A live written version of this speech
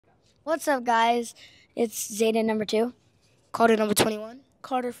What's up, guys? It's Zayden number 2. Carter number 21.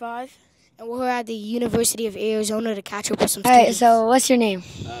 Carter 5. And we're at the University of Arizona to catch up with some All right, students. so what's your name?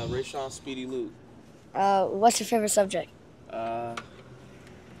 Rayshawn Speedy Luke. What's your favorite subject? I'll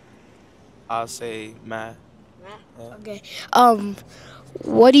say math. Okay.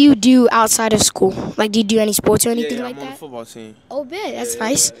 What do you do outside of school? Like, do you do any sports or anything Yeah, like I'm on the that? football team. Oh, big. That's Yeah,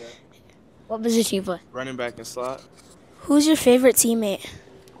 nice. yeah. What position you play? Running back and slot. Who's your favorite teammate?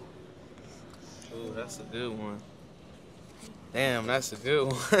 Ooh, that's a good one. Damn, that's a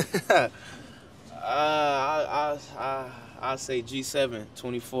good one. I'll say G7,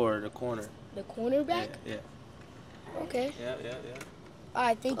 24, the corner. The cornerback? Yeah. Okay. Yeah. All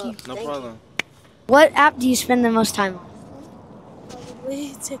right, thank you. No problem. What app do you spend the most time on?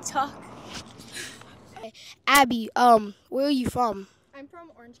 Probably TikTok. Abby, where are you from? I'm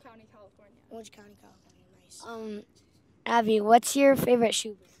from Orange County, California. Orange County, California. Nice. Abby, what's your favorite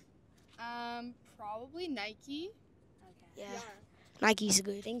shoe brand? Probably Nike. Yeah. Nike's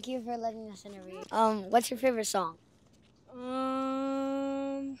good. Thank you for letting us interview. What's your favorite song?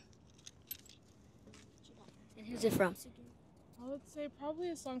 Um, And who's it from? I would say probably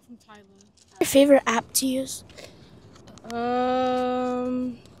a song from Tyler. Your favorite app to use?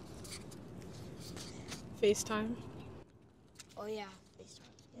 FaceTime. Oh, yeah.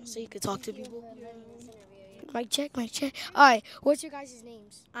 FaceTime. So you could talk to people. Mic check, mic check. All right, what's your guys'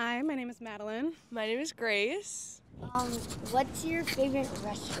 names? Hi, my name is Madeline. My name is Grace. What's your favorite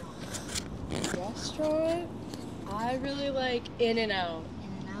restaurant? Restaurant? I really like In-N-Out.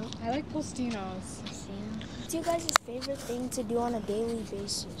 In-N-Out? I like Postino's. What's your guys' favorite thing to do on a daily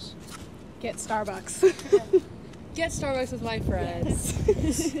basis? Get Starbucks. Get Starbucks with my friends.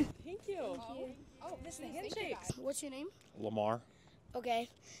 Thank you. Oh, this is the handshake. What's your name? Lamar. Okay.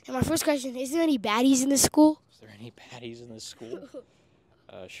 And my first question, is there any baddies in the school? Is there any baddies in this school?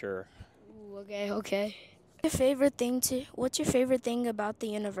 Sure. Ooh, okay. What's your favorite thing about the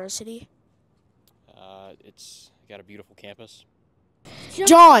university? It's got a beautiful campus.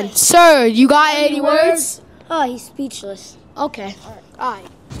 John, sir, you got any words? Oh, he's speechless. Okay. All right.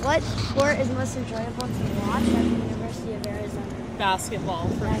 What sport is most enjoyable to watch at the University of Arizona? Basketball,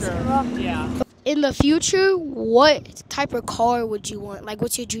 for Basketball? sure. Yeah. In the future, what type of car would you want? Like,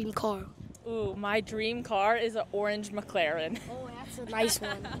 what's your dream car? Ooh, my dream car is an orange McLaren. Oh, that's a nice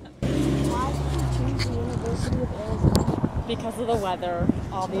one. Why did you choose the University of Arizona? Because of the weather,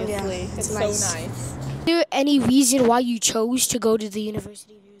 obviously. Yeah, it's it's so nice. nice. Is there any reason why you chose to go to the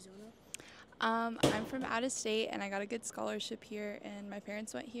University of Arizona? I'm from out of state, and I got a good scholarship here, and my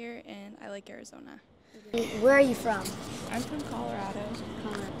parents went here, and I like Arizona. Where are you from? I'm from Colorado.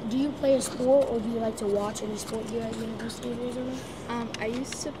 Do you play a sport, or do you like to watch any sport here at University of Arizona? I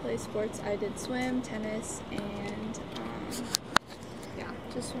used to play sports. I did swim, tennis, and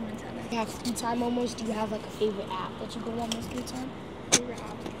just swim and tennis. You have free time almost. Do you have like a favorite app that you go on most of the time? Favorite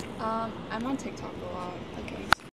app? I'm on TikTok a lot. Okay.